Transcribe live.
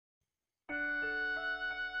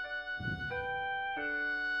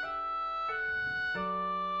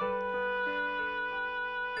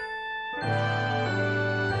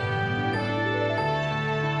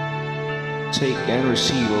Take and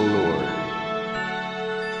receive, O Lord.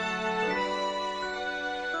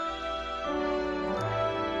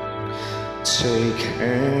 Take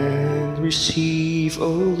and receive, O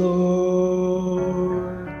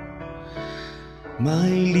Lord, my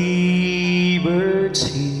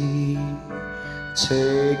liberty.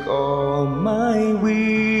 Take all my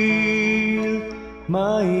will,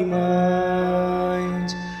 my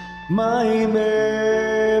mind, my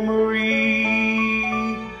memory,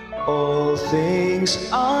 all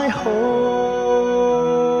things I hold,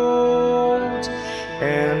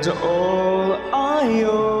 and all I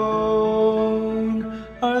own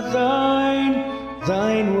are thine.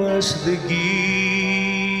 Thine was the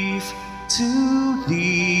gift to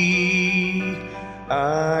thee.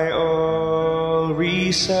 I all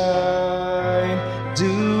resign.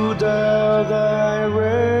 Do thou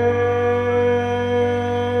direct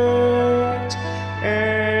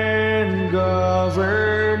and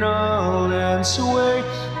govern all and sway.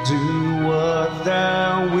 Do what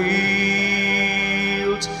thou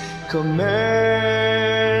wilt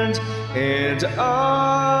command, and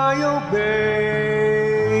I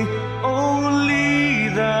obey. Only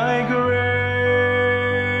thy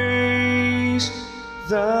grace,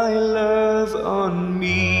 thy love on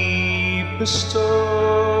me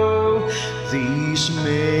bestow. These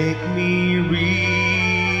make me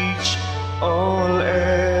reach, all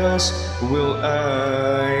else will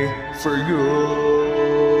I forgo.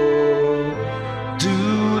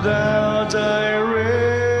 Do thou direct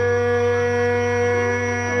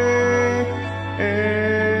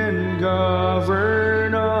and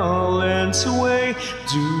govern all and sway.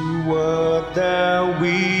 Do what thou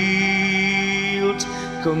wilt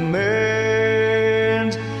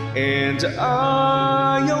command, and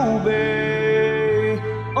I obey.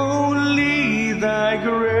 Only thy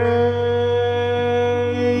grace,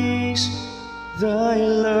 thy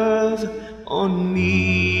love on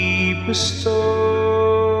me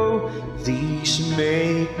bestow. These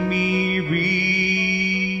make me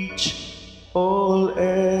reach, all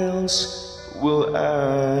else will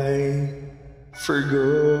I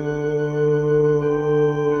forgo.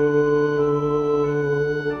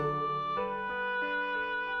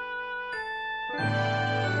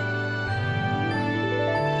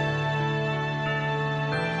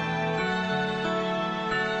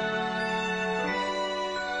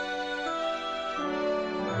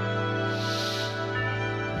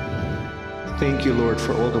 Thank you, Lord,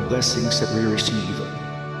 for all the blessings that we receive.